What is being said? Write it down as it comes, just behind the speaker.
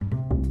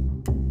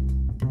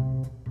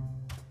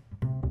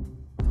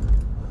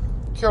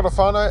Kia ora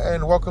whānau,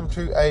 and welcome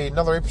to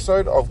another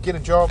episode of Get a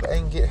Job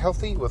and Get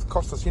Healthy with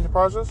Costas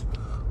Enterprises.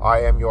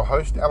 I am your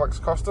host, Alex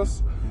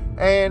Costas,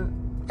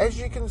 and as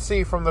you can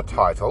see from the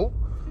title,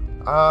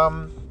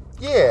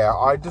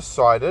 I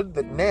decided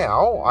that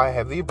now I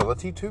have the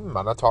ability to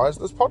monetize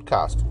this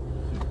podcast.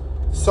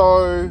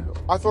 So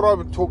I thought I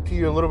would talk to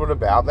you a little bit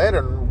about that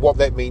and what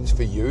that means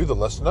for you, the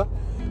listener.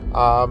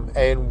 I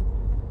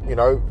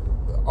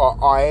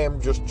am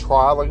just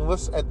trialing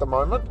this at the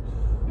moment.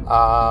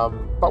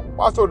 But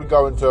I thought I'd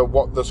go into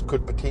what this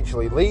could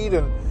potentially lead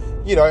and,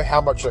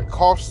 how much it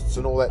costs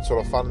and all that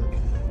sort of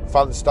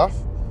fun stuff.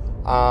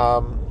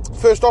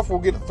 First off, we'll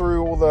get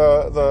through all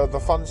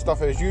the fun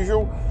stuff as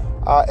usual.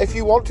 If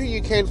you want to,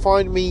 you can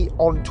find me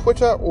on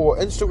Twitter or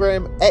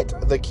Instagram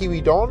at the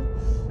Kiwi Don.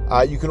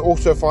 You can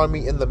also find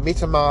me in the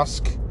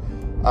MetaMask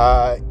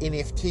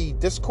NFT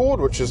Discord,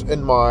 which is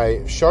in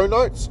my show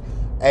notes,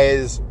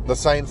 as the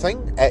same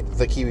thing, at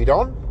the Kiwi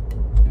Don.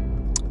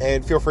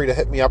 And feel free to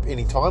hit me up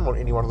anytime on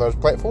any one of those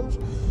platforms.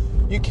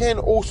 You can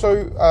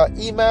also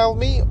email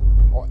me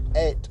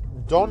at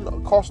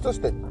Don Costas,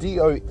 that's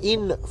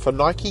D-O-N for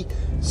Nike,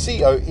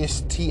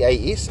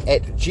 C-O-S-T-A-S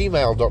at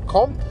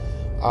gmail.com.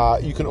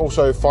 You can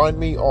also find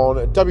me on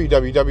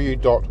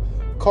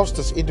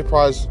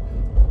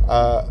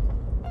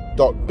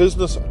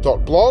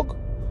www.costasenterprise.business.blog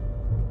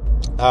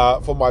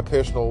for my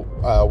personal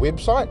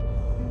website.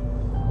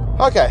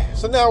 Okay,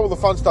 so now all the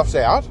fun stuff's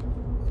out.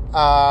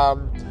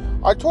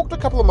 I talked a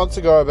couple of months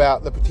ago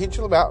about the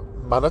potential about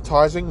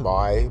monetizing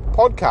my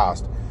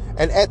podcast,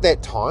 and at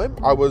that time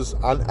I was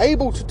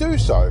unable to do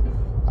so.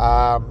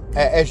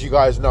 As you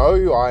guys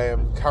know, I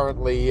am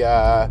currently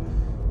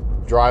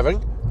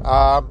driving.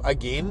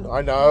 Again,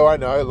 I know,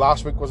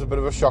 last week was a bit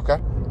of a shocker,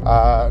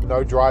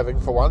 no driving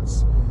for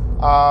once,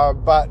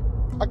 but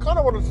I kind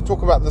of wanted to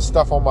talk about this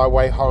stuff on my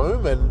way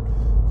home and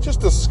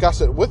just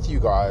discuss it with you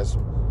guys.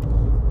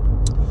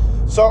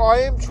 So I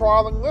am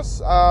trialing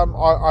this.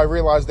 I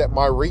realise that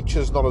my reach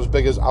is not as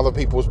big as other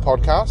people's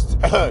podcasts,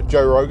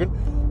 Joe Rogan.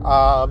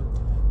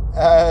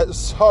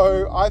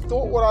 So I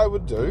thought what I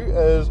would do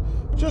is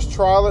just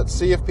trial it,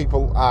 see if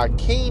people are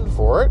keen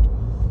for it.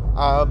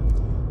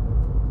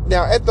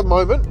 Now, at the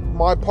moment,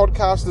 my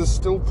podcast is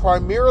still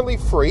primarily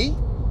free.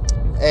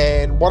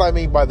 And what I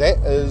mean by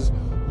that is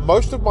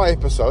most of my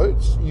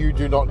episodes, you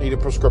do not need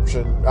a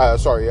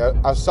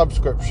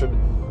subscription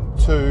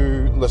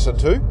to listen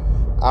to.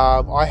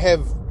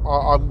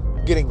 I'm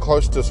getting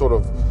close to sort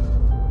of,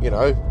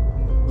 the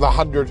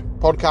 100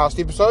 podcast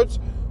episodes.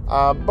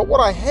 But what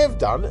I have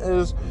done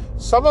is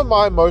some of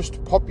my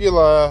most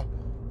popular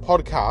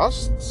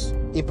podcasts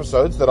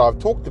episodes that I've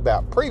talked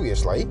about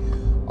previously,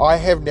 I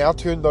have now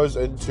turned those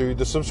into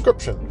the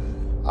subscription.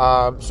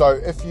 So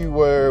if you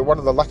were one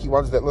of the lucky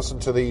ones that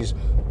listened to these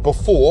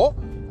before,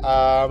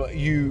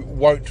 you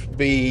won't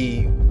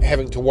be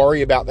having to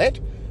worry about that.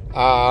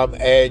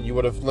 And you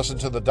would have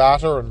listened to the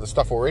data and the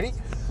stuff already.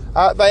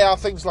 They are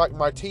things like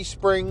my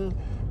Teespring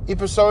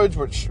episodes,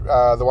 which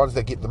are the ones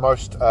that get the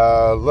most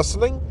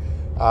listening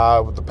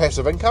with the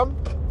passive income,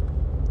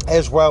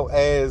 as well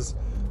as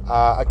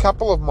a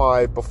couple of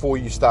my Before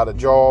You Start a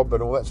Job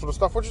and all that sort of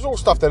stuff, which is all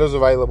stuff that is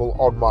available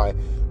on my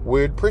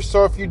WordPress.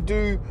 So if you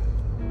do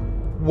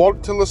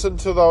want to listen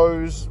to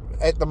those,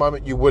 at the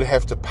moment you would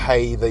have to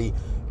pay the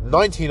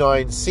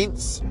 99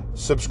 cents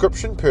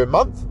subscription per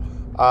month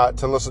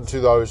to listen to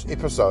those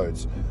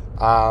episodes.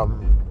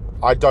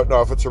 I don't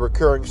know if it's a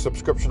recurring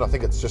subscription. I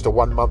think it's just a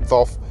 1 month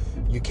off.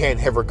 You can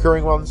have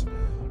recurring ones.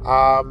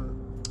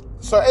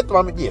 So at the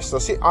moment, yes,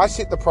 I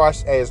set the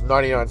price as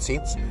 99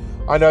 cents.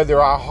 I know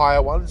there are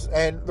higher ones,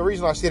 and the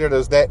reason I set it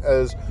as that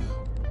is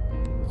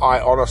I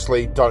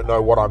honestly don't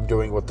know what I'm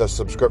doing with this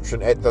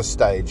subscription at this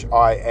stage.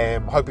 I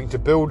am hoping to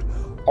build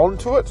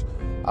onto it.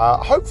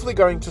 Hopefully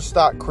going to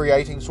start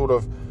creating sort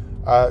of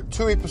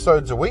 2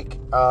 episodes a week.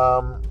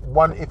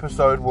 One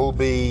episode will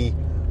be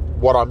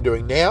what I'm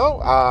doing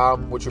now,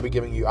 which will be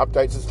giving you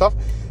updates and stuff.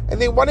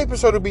 And then one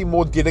episode will be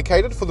more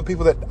dedicated for the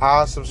people that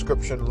are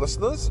subscription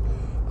listeners.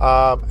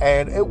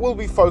 And it will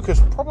be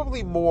focused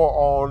probably more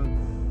on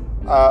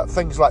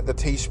things like the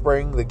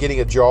Teespring, the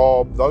getting a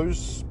job,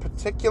 those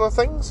particular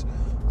things.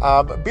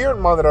 Bear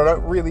in mind that I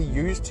don't really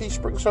use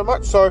Teespring so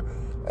much, so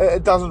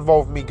it does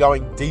involve me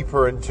going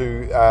deeper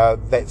into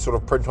that sort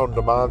of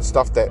print-on-demand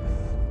stuff that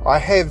I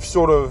have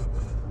sort of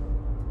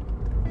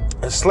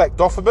slacked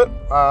off a bit.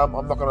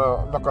 I'm not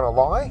gonna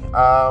lie.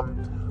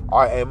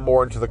 I am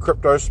more into the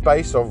crypto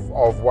space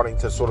of wanting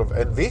to sort of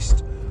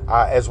invest,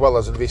 as well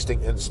as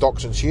investing in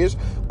stocks and shares.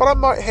 But I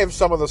might have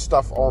some of the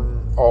stuff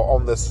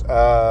on this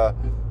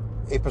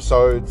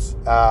episodes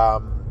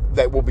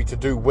that will be to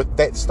do with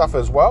that stuff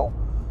as well.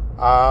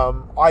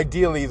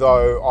 Ideally,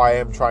 though, I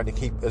am trying to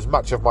keep as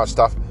much of my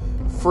stuff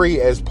free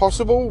as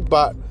possible.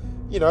 But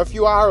if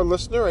you are a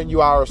listener and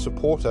you are a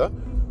supporter,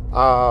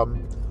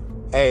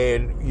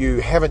 and you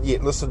haven't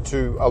yet listened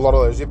to a lot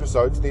of those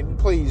episodes, then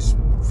please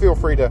feel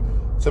free to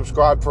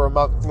subscribe for a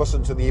month,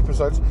 listen to the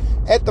episodes.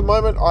 At the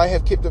moment, I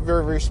have kept it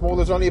very, very small.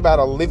 There's only about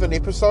 11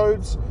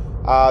 episodes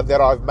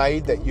that I've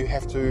made that you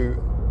have to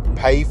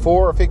pay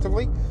for,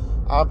 effectively.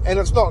 And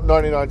it's not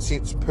 99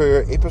 cents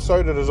per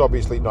episode. It is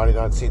obviously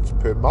 99 cents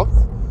per month.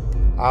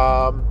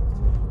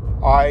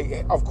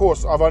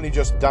 I've only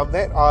just done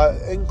that.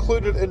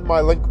 Included in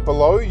my link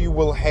below, you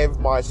will have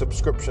my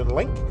subscription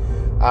link.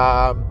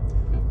 I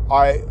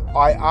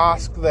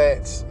ask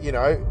that,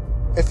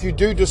 if you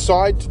do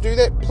decide to do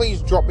that,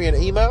 please drop me an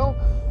email.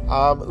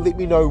 Let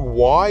me know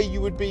why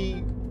you would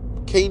be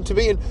keen to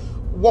be, and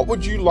what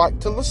would you like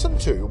to listen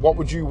to? What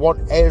would you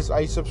want as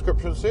a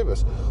subscription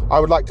service? I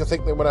would like to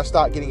think that when I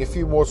start getting a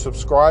few more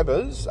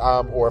subscribers,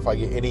 or if I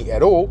get any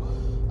at all,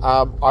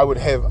 I would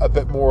have a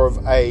bit more of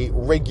a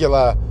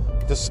regular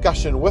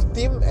discussion with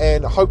them,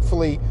 and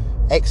hopefully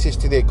access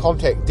to their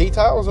contact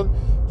details, and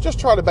just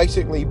try to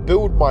basically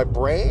build my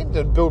brand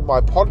and build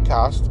my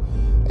podcast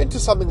into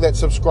something that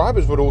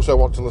subscribers would also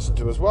want to listen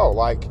to as well.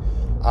 Like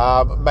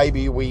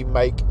maybe we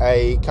make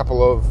a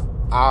couple of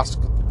Ask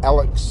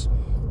Alex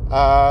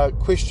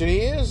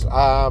questionnaires.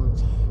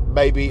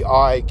 Maybe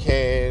I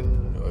can,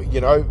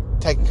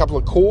 take a couple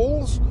of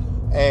calls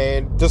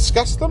and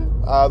discuss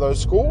them,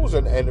 those calls,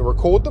 and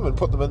record them and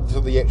put them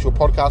into the actual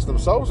podcast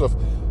themselves if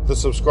the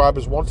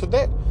subscribers wanted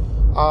that.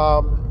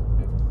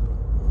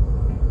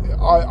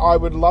 I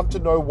would love to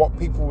know what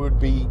people would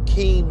be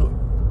keen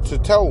to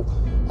tell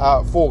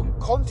for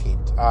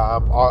content.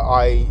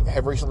 I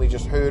have recently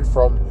just heard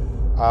from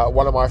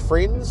one of my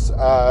friends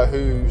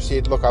who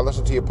said, look, I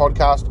listened to your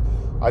podcast.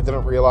 I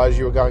didn't realise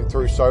you were going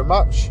through so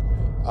much.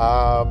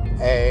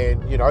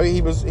 And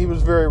he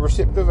was very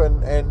receptive,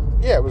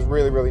 and yeah, it was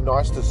really, really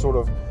nice to sort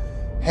of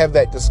have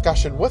that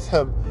discussion with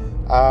him.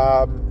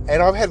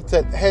 And I've had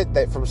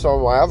that from some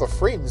of my other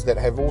friends that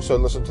have also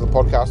listened to the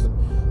podcast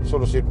and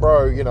sort of said,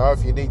 bro,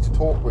 if you need to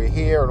talk, we're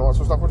here, and all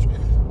that sort of stuff, which,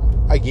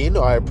 again,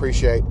 I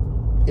appreciate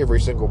every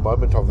single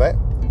moment of that.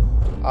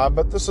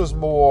 But this is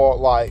more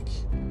like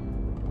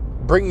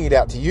bringing it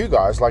out to you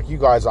guys. Like, you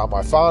guys are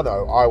my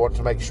whānau. I want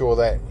to make sure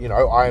that,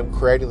 I am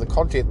creating the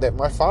content that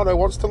my whānau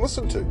wants to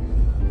listen to.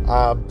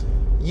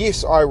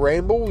 Yes, I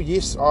ramble.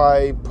 Yes,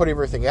 I put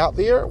everything out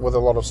there with a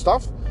lot of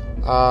stuff.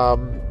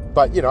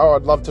 But,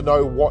 I'd love to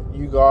know what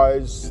you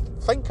guys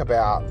think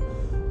about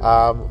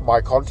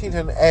my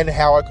content and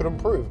how I could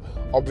improve.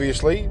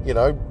 Obviously,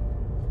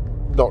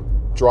 not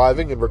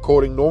driving and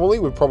recording normally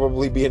would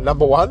probably be a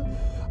number one.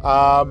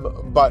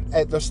 But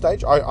at this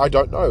stage, I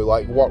don't know,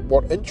 like,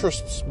 what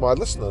interests my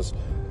listeners.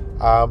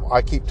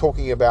 I keep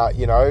talking about,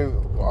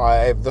 I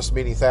have this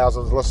many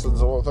thousands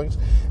listens and all things.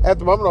 At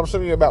the moment, I'm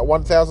sitting at about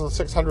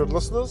 1,600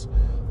 listens,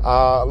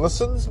 but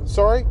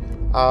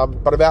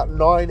about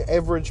 9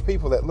 average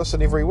people that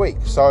listen every week.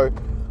 So,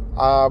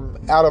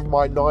 out of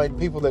my 9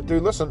 people that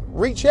do listen,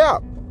 reach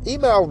out,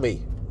 email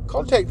me,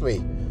 contact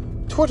me,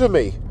 Twitter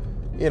me,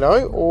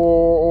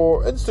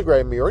 or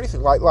Instagram me or anything.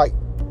 Like,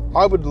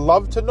 I would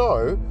love to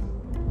know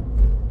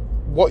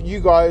what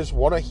you guys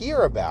want to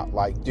hear about.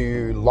 Like, do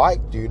you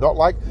not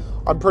like?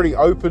 I'm pretty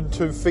open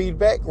to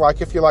feedback.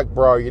 Like, if you're like,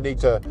 bro, you need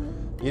to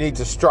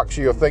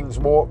structure your things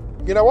more,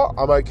 you know what?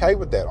 I'm okay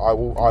with that. I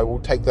will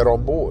take that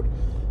on board.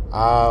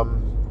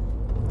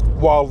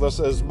 While this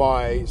is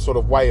my sort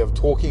of way of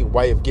talking,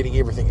 way of getting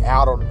everything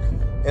out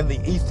in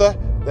the ether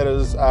that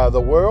is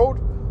the world,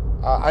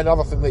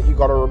 another thing that you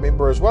got to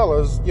remember as well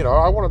is,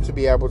 I want it to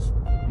be able to,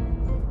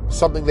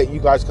 something that you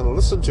guys can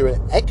listen to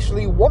and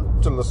actually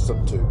want to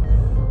listen to.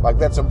 Like,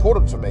 that's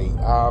important to me.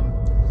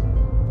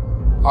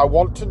 I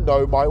want to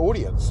know my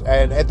audience,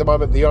 and at the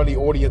moment the only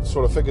audience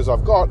sort of figures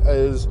I've got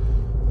is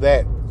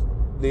that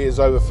there's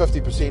over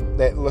 50%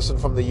 that listen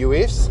from the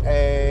US,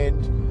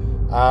 and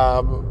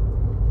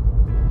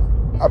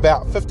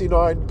about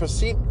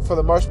 59% for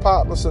the most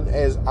part listen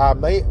as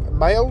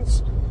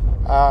males,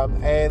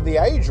 and the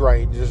age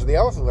range is the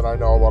other thing that I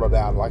know a lot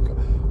about. Like,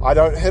 I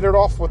don't hit it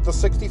off with the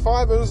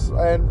 65ers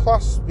and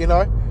plus,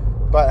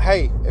 but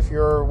hey, if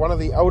you're one of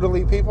the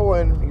elderly people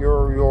and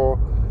you're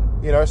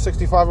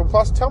 65 and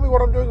plus, tell me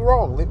what I'm doing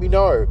wrong. Let me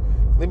know.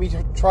 Let me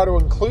try to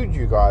include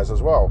you guys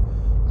as well.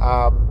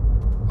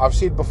 I've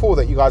said before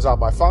that you guys are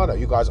my whānau.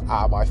 You guys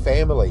are my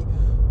family.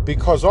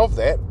 Because of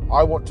that,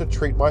 I want to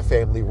treat my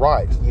family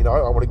right.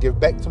 I want to give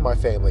back to my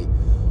family.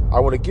 I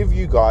want to give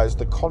you guys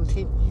the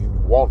content you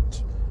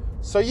want.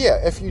 So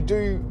yeah, if you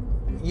do,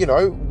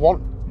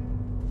 want,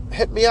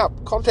 hit me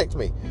up, contact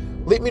me.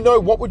 Let me know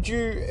what would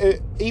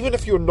you, even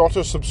if you're not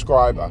a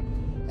subscriber,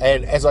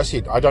 and as I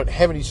said, I don't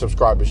have any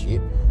subscribers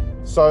yet,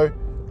 so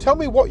tell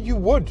me what you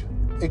would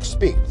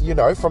expect,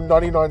 from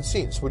 99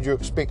 cents. Would you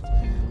expect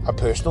a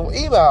personal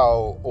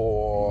email,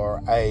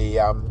 or what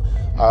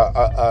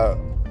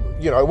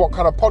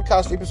kind of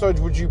podcast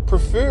episodes would you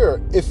prefer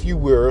if you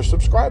were a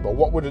subscriber?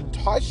 What would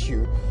entice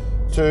you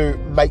to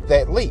make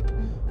that leap?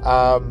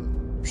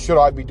 Should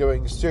I be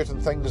doing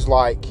certain things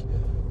like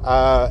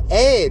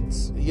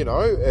ads,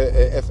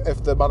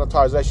 if the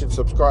monetization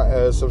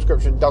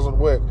subscription doesn't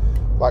work?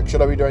 Like,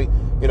 should I be doing,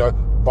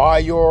 buy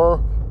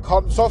your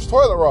Cotton Soft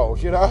toilet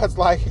rolls? It's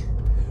like,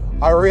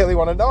 I really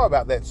want to know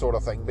about that sort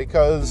of thing,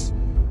 because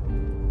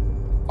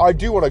I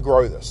do want to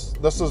grow this.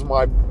 This is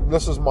my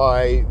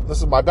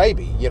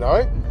baby,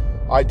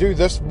 I do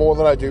this more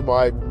than I do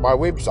my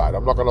website.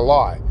 I'm not going to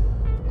lie.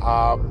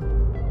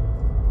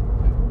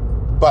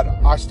 But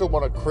I still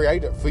want to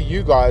create it for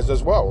you guys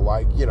as well.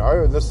 Like, you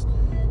know, this,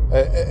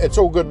 it's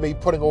all good me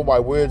putting all my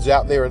words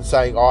out there and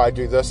saying, oh, I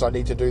do this, I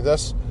need to do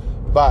this.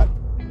 But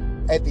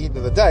at the end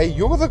of the day,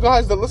 you're the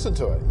guys that listen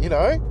to it, you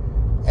know?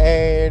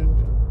 And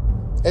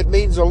it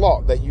means a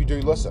lot that you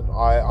do listen.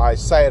 I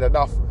say it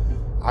enough.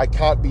 I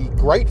can't be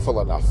grateful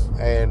enough.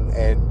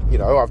 And you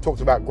know, I've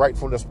talked about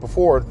gratefulness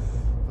before in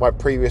my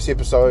previous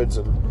episodes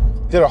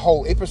and did a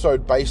whole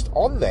episode based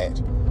on that.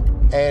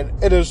 And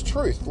it is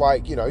truth.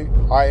 Like, you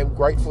know, I am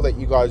grateful that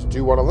you guys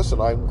do want to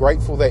listen. I'm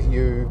grateful that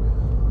you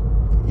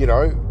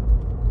know,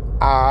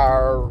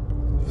 are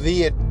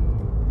there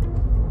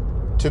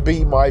to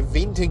be my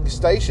venting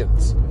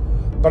stations.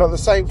 But at the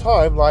same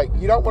time, like,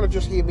 you don't want to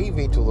just hear me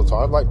vent all the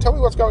time. Like, tell me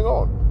what's going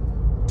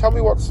on. Tell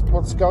me what's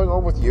going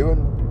on with you,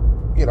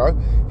 and, you know,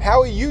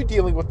 how are you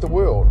dealing with the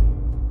world?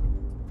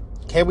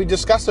 Can we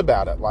discuss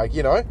about it? Like,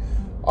 you know,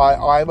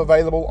 I am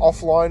available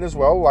offline as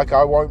well. Like,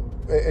 I won't,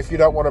 if you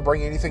don't want to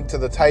bring anything to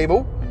the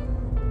table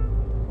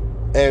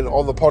and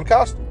on the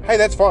podcast, hey,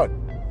 that's fine.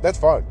 That's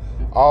fine.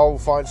 I'll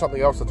find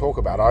something else to talk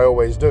about. I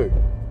always do.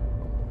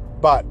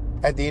 But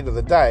at the end of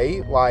the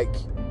day, like,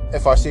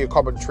 if I see a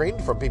common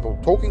trend from people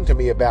talking to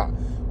me about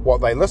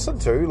what they listen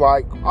to,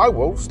 like, I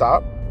will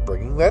start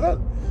bringing that in.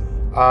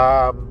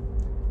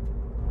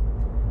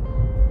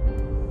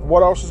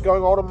 What else is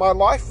going on in my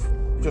life?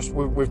 Just,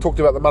 we've talked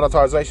about the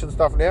monetization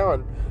stuff now,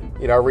 and,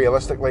 you know,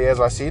 realistically, as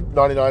I said,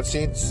 99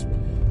 cents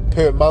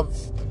per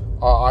month,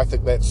 I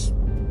think that's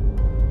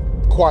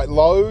quite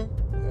low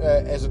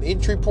as an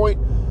entry point,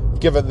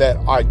 given that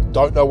I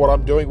don't know what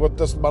I'm doing with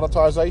this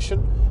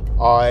monetization.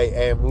 I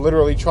am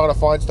literally trying to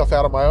find stuff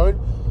out on my own.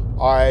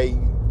 I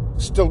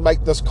still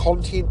make this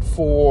content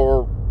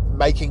for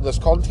making this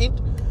content,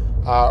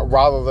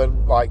 rather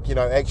than, like, you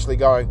know, actually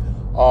going,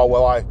 oh,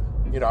 well, I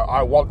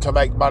want to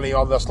make money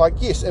on this. Like,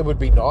 yes, it would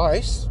be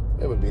nice.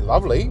 It would be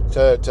lovely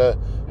to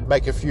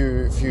make a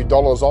few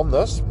dollars on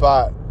this.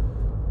 But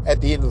at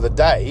the end of the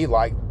day,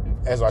 like,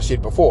 as I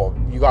said before,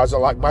 you guys are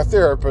like my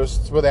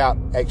therapists without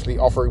actually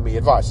offering me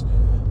advice.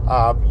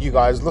 You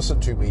guys listen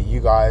to me. You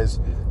guys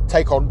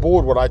take on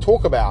board what I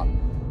talk about.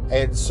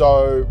 And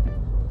so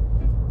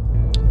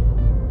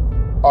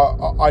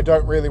I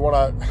don't really want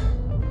to,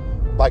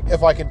 like,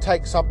 if I can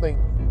take something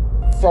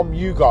from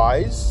you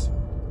guys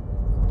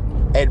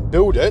and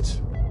build it,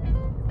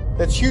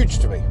 that's huge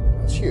to me.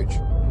 It's huge.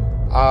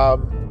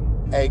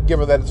 And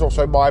given that it's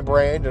also my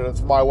brand and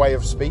it's my way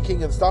of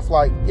speaking and stuff,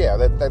 like, yeah,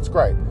 that's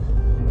great.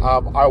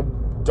 I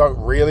don't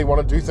really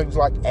want to do things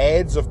like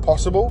ads if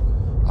possible,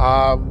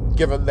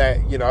 given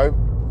that, you know,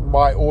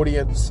 my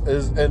audience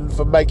is in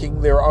for making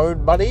their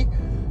own money,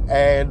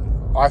 and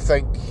I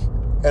think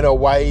in a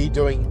way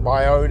doing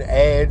my own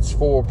ads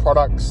for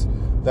products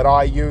that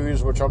I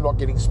use, which I'm not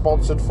getting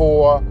sponsored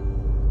for,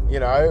 you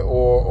know,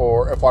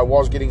 or if I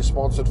was getting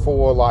sponsored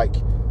for, like,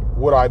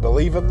 would I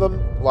believe in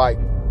them? Like,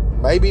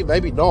 maybe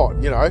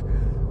not, you know.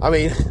 I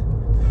mean,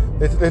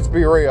 let's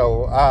be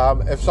real.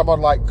 If someone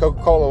like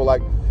Coca-Cola were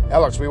like,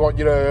 Alex, we want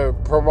you to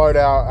promote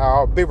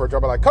our beverage,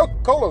 I'd be like,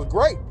 Coca-Cola's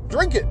great,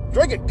 drink it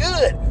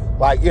good.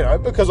 Like, you know,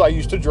 because I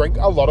used to drink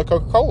a lot of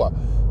Coca-Cola.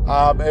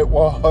 It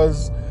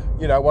was,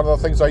 you know, one of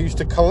the things I used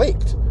to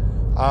collect.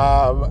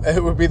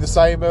 It would be the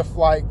same if,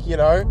 like, you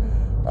know,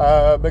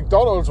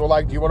 McDonald's were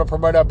like, do you want to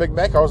promote our Big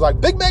Mac? I was like,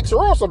 Big Macs are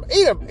awesome,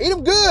 eat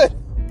them good.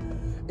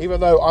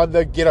 Even though I'm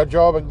the Get a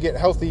Job and Get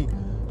Healthy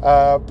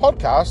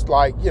podcast,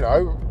 like, you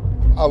know,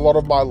 a lot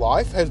of my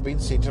life has been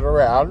centered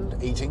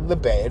around eating the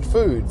bad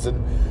foods.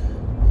 And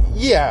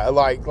yeah,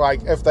 like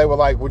if they were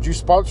like, would you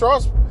sponsor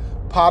us?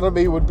 Part of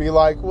me would be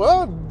like,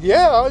 well,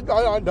 yeah,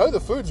 I know the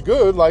food's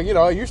good. Like, you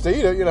know, I used to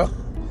eat it, you know.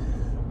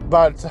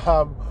 But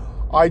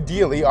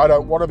ideally, I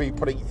don't want to be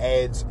putting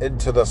ads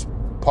into this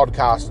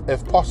podcast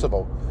if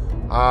possible.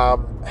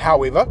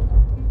 However,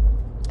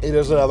 it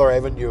is another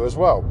avenue as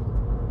well.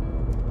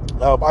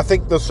 I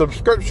think the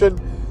subscription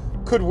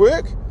could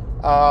work,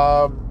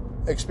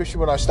 especially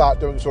when I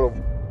start doing sort of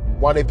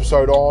one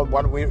episode on,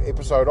 one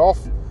episode off,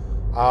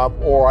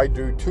 or I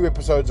do 2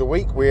 episodes a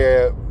week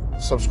where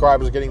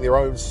subscribers are getting their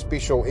own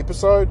special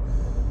episode.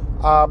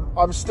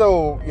 I'm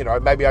still, you know,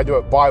 maybe I do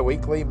it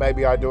bi-weekly,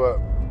 maybe I do it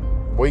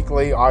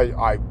weekly.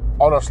 I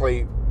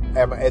honestly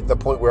am at the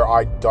point where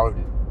I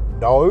don't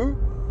know.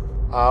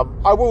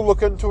 I will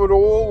look into it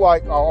all.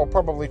 Like, I'll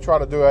probably try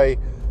to do a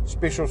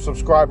special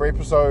subscriber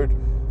episode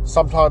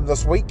sometime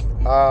this week,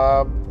 in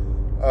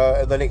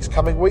the next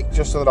coming week,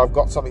 just so that I've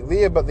got something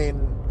there. But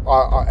then,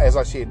 as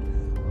I said,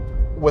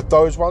 with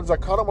those ones, I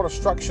kind of want to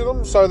structure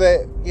them so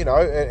that, you know,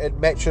 it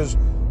matches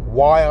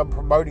why I'm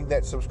promoting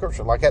that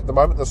subscription. Like, at the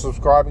moment, the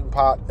subscribing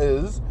part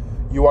is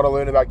you want to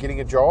learn about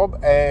getting a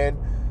job, and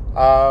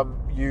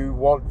you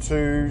want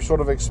to sort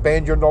of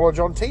expand your knowledge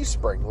on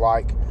Teespring.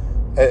 Like,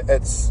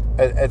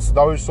 it's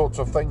those sorts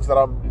of things that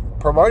I'm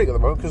promoting at the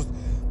moment, because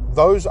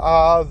those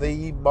are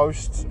the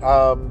most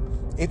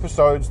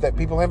episodes that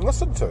people have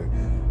listened to.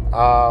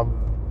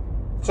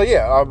 So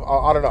yeah,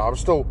 I don't know. I'm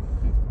still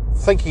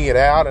thinking it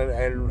out,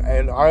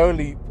 and I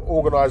only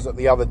organised it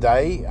the other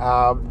day,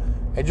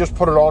 and just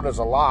put it on as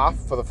a laugh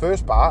for the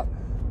first part,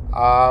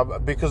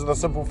 because of the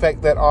simple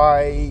fact that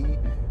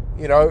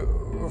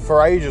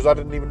for ages I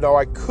didn't even know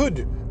I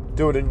could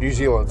do it in New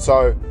Zealand.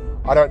 So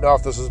I don't know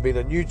if this has been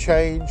a new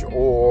change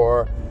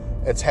or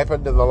it's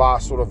happened in the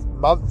last sort of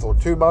month or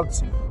 2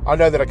 months. I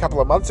know that a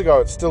couple of months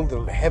ago it still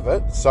didn't have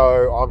it,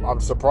 so I'm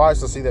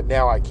surprised to see that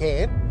now I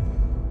can.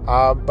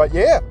 But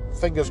yeah,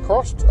 fingers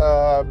crossed.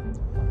 I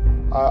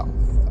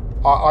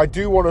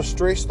do want to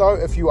stress though,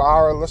 if you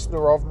are a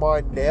listener of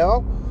mine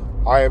now,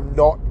 I am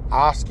not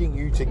asking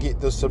you to get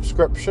this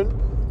subscription.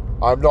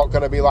 I'm not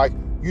going to be like,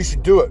 you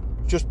should do it,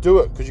 just do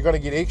it, because you're going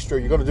to get extra,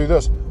 you're going to do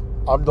this.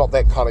 I'm not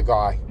that kind of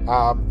guy.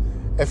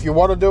 If you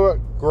want to do it,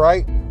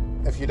 great.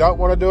 If you don't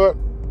want to do it,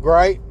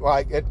 great.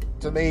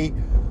 To me,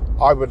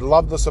 I would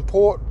love the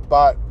support,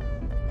 but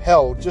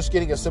hell, just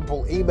getting a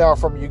simple email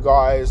from you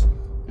guys,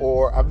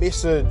 or a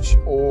message,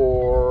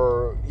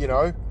 or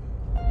a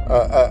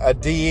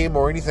DM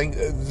or anything,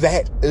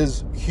 that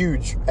is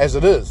huge as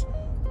it is,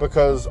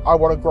 because I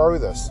want to grow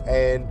this,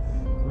 and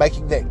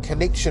making that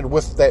connection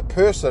with that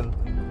person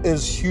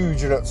is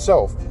huge in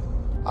itself.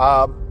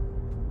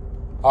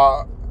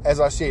 As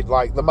I said,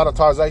 like the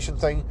monetization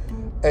thing,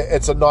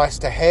 it's a nice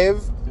to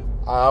have.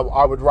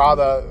 I would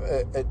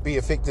rather it be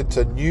affected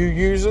to new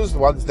users, the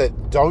ones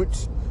that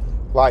don't,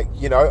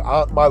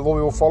 aren't my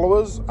loyal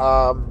followers.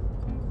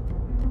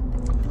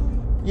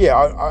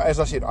 As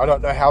I said, I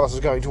don't know how this is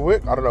going to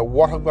work. I don't know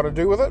what I'm going to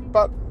do with it,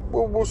 but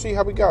we'll see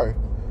how we go.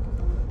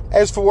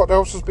 As for what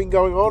else has been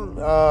going on,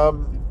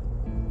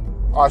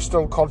 I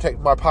still contact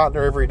my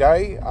partner every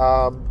day.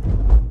 I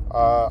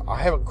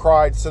haven't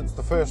cried since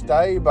the first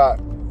day, but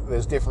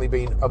there's definitely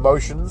been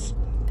emotions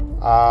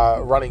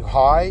running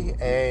high,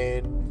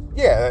 and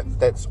yeah,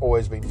 that's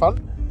always been fun,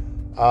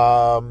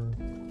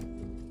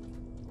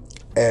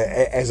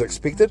 as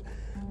expected.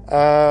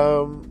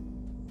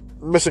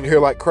 Missing her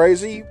like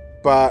crazy,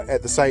 but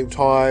at the same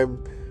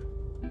time,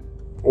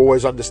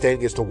 always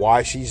understanding as to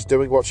why she's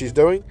doing what she's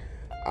doing,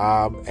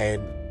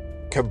 and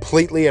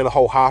completely and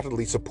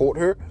wholeheartedly support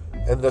her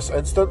in this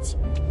instance.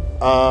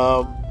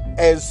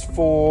 As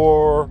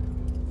for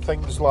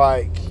things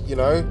like,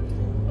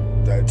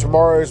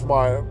 tomorrow's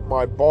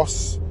my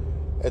boss,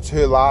 it's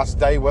her last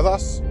day with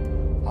us.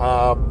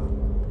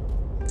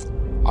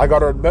 I got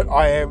to admit,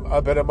 I am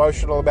a bit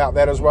emotional about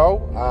that as well.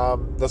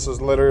 This is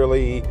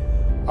literally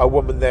a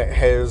woman that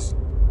has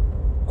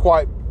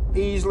quite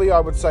easily,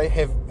 I would say,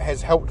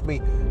 has helped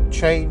me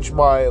change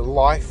my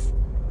life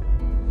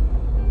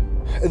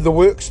in the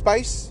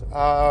workspace.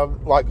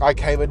 I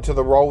came into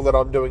the role that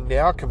I'm doing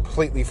now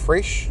completely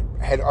fresh,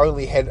 had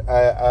only had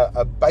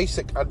a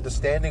basic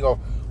understanding of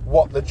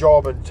what the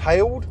job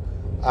entailed,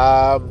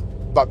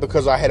 but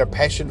because I had a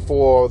passion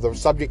for the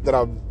subject that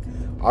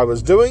I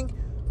was doing,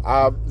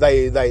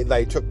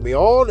 they took me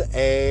on,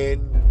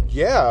 and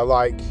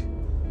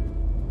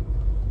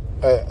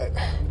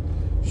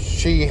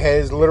she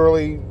has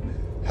literally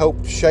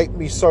helped shape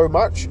me so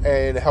much,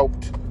 and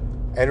helped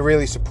and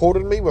really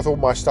supported me with all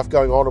my stuff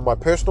going on in my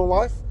personal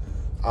life.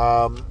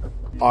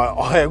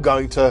 I am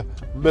going to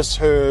miss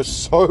her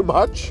so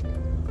much,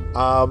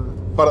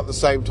 but at the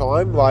same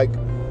time,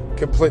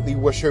 completely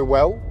wish her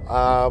well.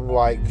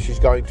 She's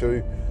going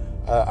to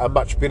a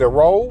much better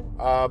role,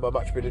 a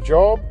much better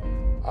job.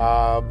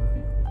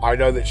 I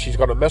know that she's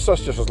going to miss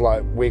us just as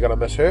we're going to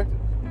miss her.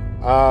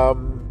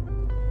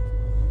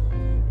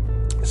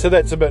 So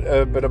that's a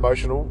bit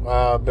emotional,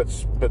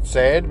 bit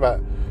sad, but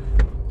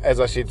as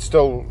I said,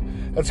 still,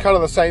 it's kind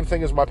of the same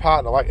thing as my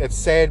partner. It's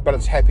sad, but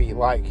it's happy.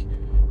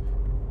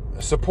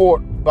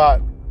 Support,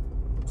 but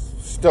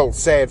still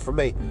sad for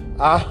me.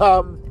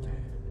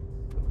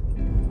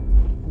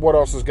 What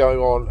else is going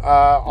on?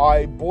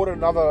 I bought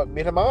another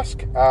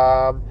MetaMask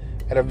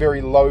at a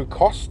very low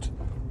cost.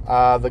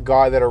 The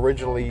guy that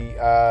originally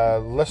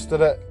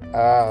listed it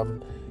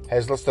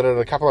has listed it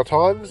a couple of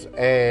times,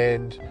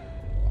 and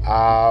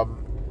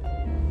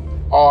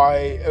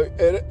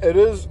it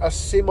is a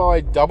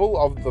semi-double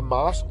of the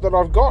mask that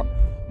I've got,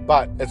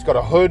 but it's got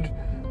a hood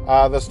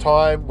this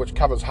time, which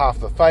covers half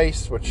the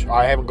face, which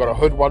I haven't got a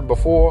hood one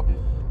before.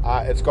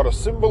 It's got a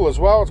symbol as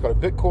well. It's got a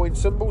Bitcoin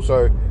symbol,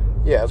 so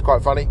yeah, it's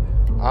quite funny.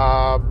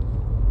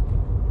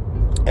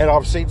 And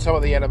I've seen some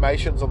of the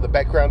animations on the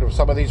background of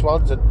some of these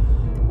ones, and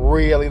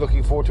really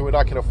looking forward to when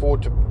I can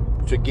afford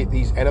to get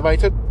these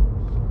animated.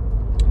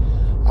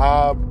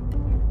 I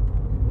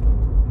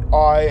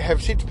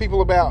have said to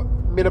people about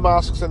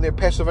MetaMasks and their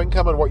passive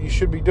income and what you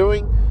should be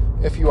doing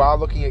if you are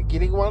looking at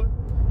getting one.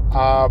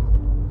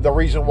 The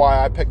reason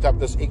why I picked up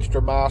this extra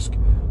mask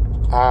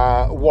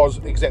was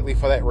exactly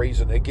for that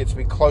reason. It gets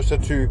me closer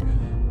to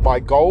my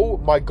goal.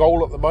 My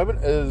goal at the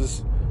moment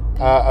is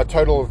a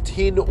total of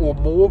 10 or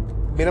more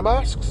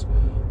MetaMasks,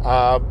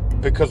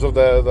 because of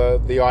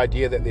the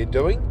idea that they're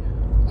doing.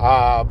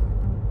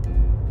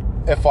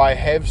 If I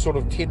have sort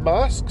of 10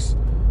 masks,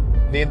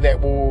 then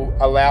that will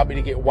allow me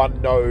to get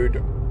one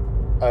node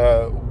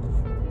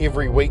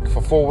every week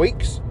for 4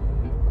 weeks.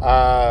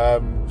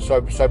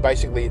 So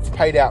basically it's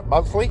paid out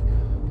monthly,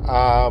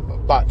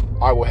 but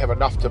I will have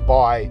enough to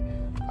buy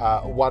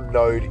one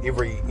node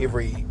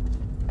every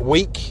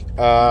week,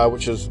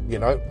 which is,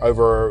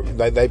 over,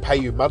 they pay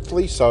you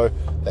monthly, so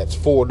that's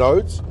 4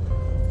 nodes.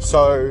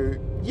 So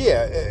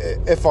yeah,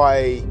 if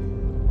I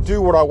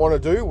do what I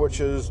want to do, which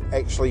is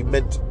actually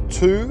mint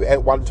 2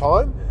 at one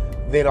time,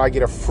 then I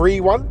get a free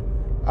one.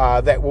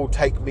 That would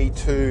take me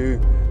to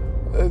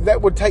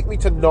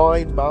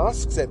 9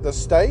 masks at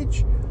this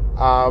stage.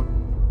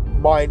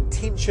 My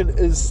intention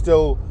is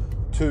still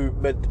to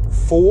mint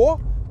 4,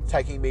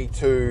 taking me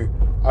to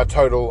a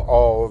total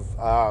of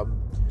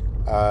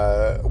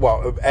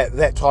at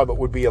that time it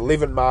would be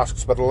 11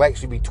 masks, but it'll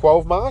actually be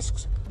 12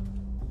 masks.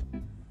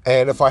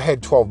 And if I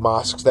had 12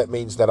 masks, that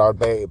means that I'd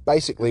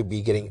basically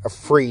be getting a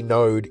free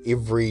node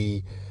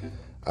every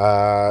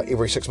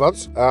 6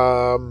 months.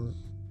 And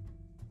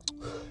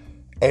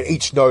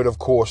each node, of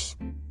course,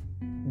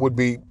 would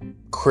be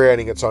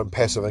creating its own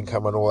passive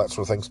income and all that sort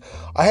of things.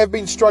 I have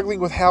been struggling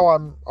with how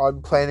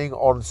I'm planning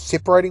on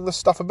separating this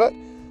stuff a bit.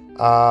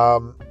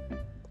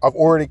 I've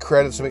already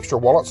created some extra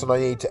wallets, and I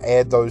need to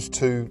add those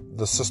to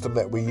the system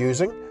that we're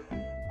using.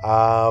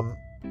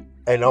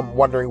 And I'm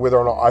wondering whether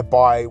or not I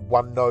buy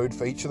one node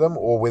for each of them,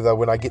 or whether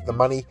when I get the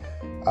money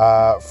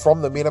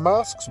from the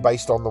MetaMasks,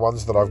 based on the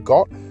ones that I've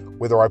got,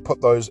 whether I put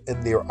those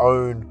in their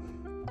own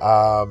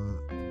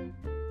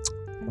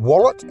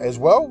wallet as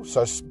well.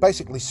 So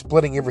basically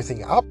splitting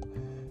everything up.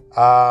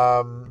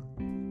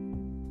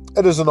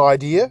 It is an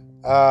idea,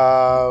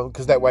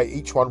 because that way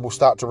each one will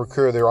start to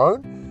recur their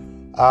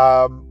own.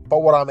 But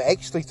what I'm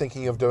actually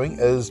thinking of doing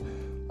is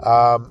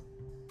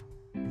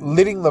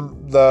letting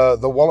the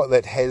wallet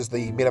that has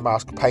the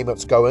MetaMask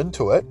payments go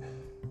into it,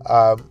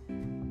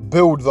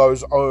 build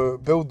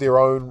their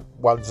own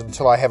ones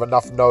until I have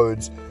enough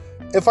nodes.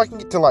 If I can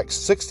get to like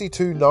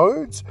 62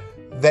 nodes,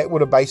 that would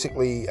have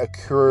basically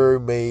accrue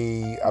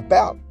me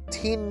about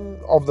 10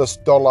 of this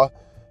dollar,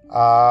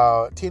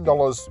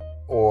 $10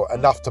 or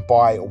enough to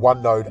buy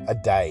one node a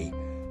day.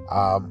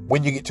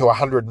 When you get to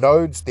 100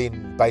 nodes,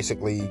 then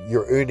basically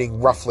you're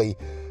earning roughly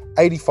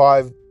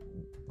 $85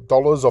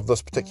 of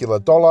this particular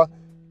dollar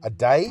a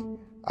day,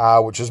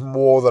 which is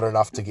more than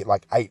enough to get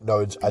like 8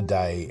 nodes a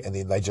day, and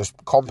then they just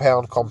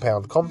compound.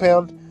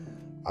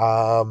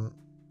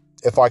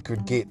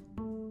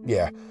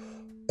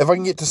 If I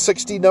can get to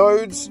 60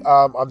 nodes,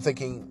 I'm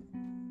thinking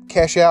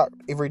cash out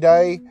every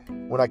day.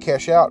 When I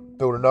cash out,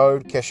 build a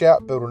node, cash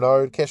out, build a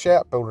node, cash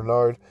out, build a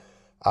node.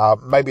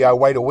 Maybe I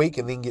wait a week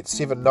and then get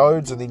 7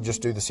 nodes and then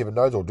just do the 7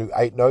 nodes, or do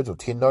 8 nodes or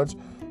 10 nodes,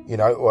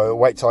 or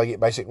wait till I get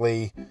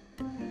basically,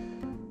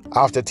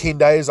 after 10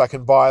 days, I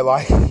can buy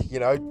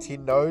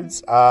 10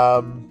 nodes.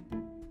 I'm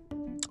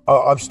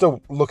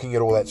still looking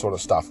at all that sort of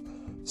stuff.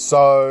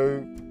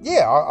 So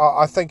yeah,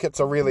 I think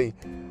it's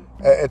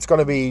it's going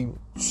to be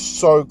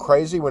so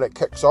crazy when it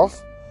kicks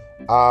off.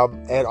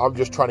 And I'm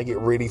just trying to get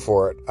ready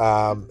for it.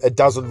 It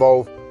does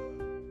involve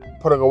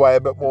putting away a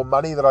bit more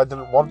money that I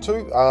didn't want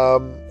to.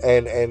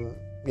 And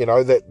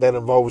that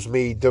involves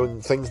me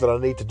doing things that I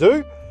need to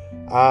do.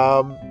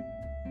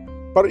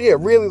 But yeah,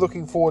 really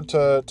looking forward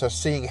to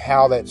seeing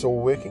how that's all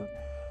working.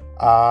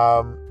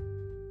 I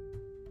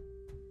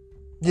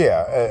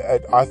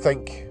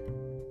think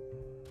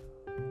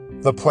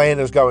the plan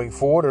is going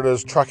forward. It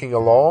is trucking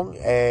along,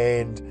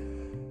 and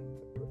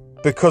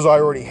because I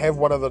already have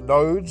one of the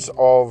nodes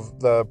of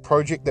the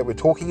project that we're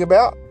talking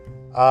about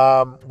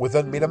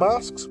within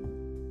MetaMasks,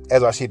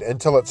 as I said,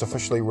 until it's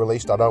officially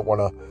released, I don't want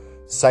to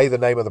say the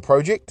name of the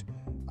project.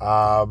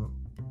 But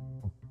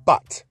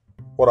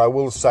what I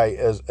will say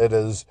is it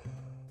is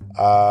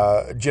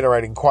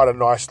generating quite a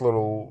nice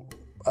little...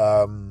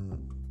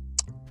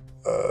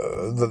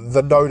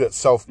 the node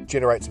itself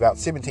generates about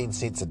 17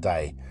 cents a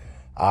day,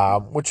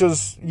 which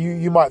is,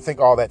 you might think,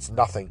 oh, that's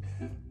nothing.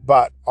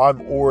 But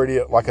I'm already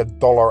at like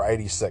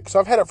 $1.86.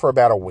 So I've had it for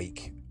about a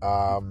week.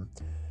 And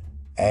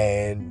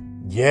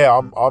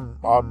yeah,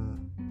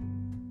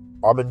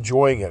 I'm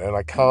enjoying it, and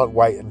I can't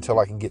wait until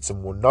I can get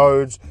some more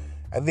nodes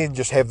and then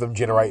just have them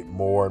generate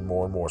more and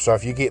more and more. So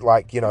if you get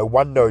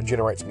one node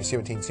generates me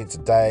 17 cents a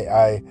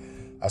day,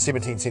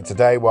 17 cents a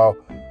day, well,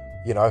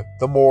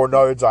 the more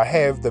nodes I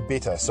have, the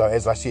better. So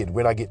as I said,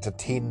 when I get to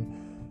 10,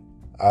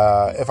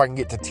 if I can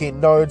get to 10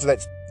 nodes,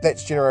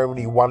 that's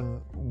generating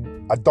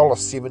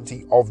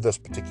 $1.70 of this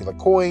particular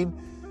coin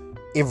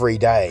every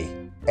day.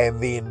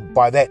 And then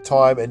by that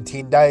time, in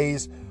 10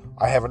 days,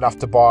 I have enough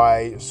to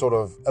buy sort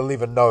of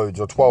 11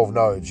 nodes or 12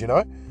 nodes,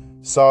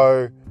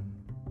 So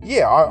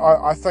yeah,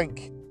 I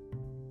think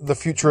the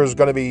future is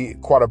going to be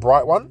quite a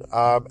bright one.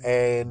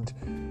 And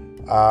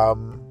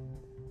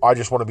I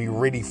just want to be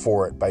ready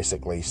for it,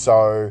 basically.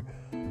 So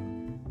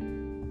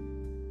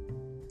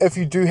if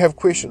you do have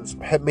questions,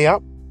 hit me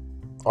up.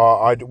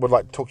 I would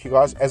like to talk to you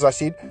guys. As I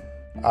said,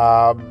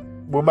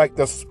 we'll make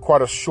this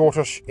quite a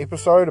shortish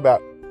episode,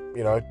 about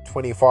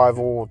 25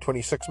 or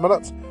 26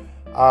 minutes.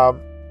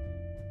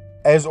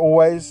 As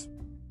always,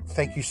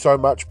 thank you so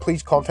much.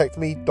 Please contact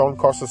me,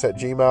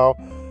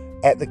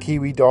 doncostas@gmail.com,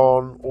 @thekiwidon,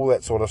 Don, all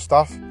that sort of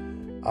stuff.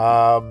 And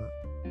yeah,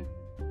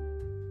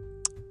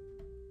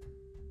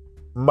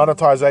 I think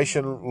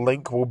monetization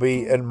link will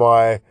be in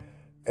my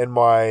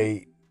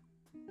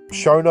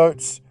show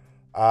notes.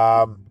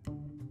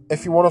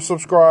 If you want to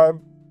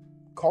subscribe,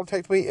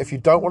 contact me. If you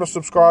don't want to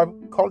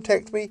subscribe,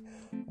 contact me.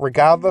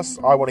 Regardless,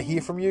 I want to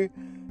hear from you.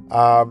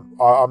 I'm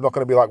not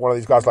going to be like one of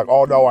these guys like,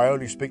 oh no, I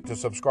only speak to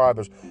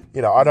subscribers.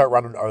 I don't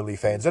run an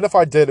OnlyFans. And if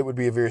I did, it would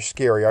be a very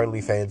scary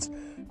OnlyFans.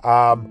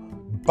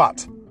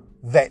 But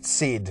that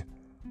said,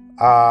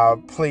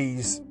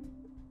 please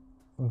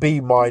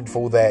be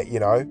mindful that,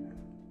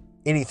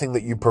 anything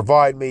that you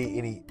provide me,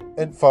 any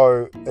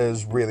info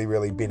is really,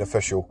 really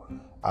beneficial.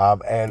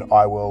 And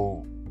I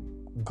will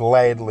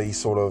gladly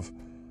sort of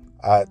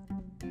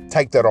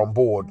take that on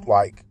board.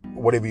 Like,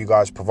 whatever you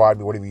guys provide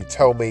me, whatever you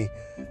tell me.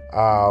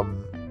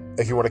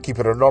 If you want to keep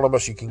it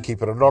anonymous, you can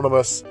keep it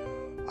anonymous.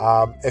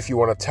 If you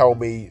want to tell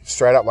me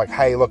straight up, like,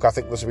 hey, look, I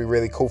think this would be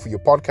really cool for your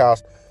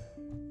podcast,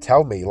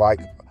 tell me. Like,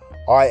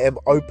 I am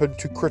open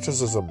to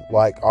criticism.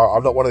 Like,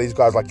 I'm not one of these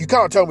guys like, you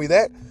can't tell me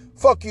that.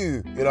 Fuck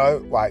you.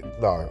 Like,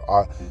 no.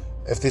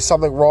 If there's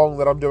something wrong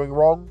that I'm doing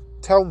wrong,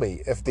 tell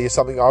me. If there's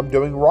something I'm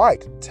doing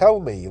right, tell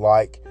me.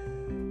 Like,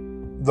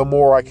 the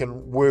more I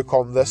can work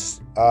on this,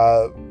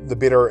 the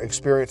better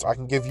experience I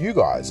can give you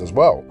guys as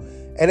well.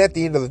 And at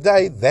the end of the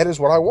day, that is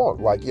what I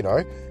want. Like,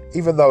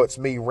 even though it's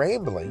me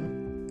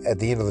rambling, at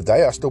the end of the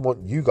day, I still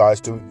want you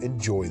guys to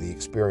enjoy the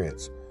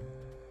experience.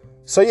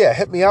 So yeah,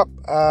 hit me up.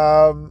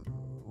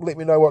 Let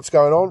me know what's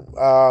going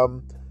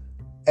on.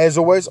 As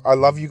always, I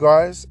love you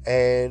guys.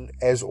 And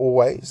as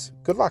always,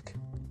 good luck.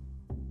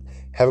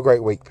 Have a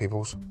great week,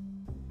 peoples.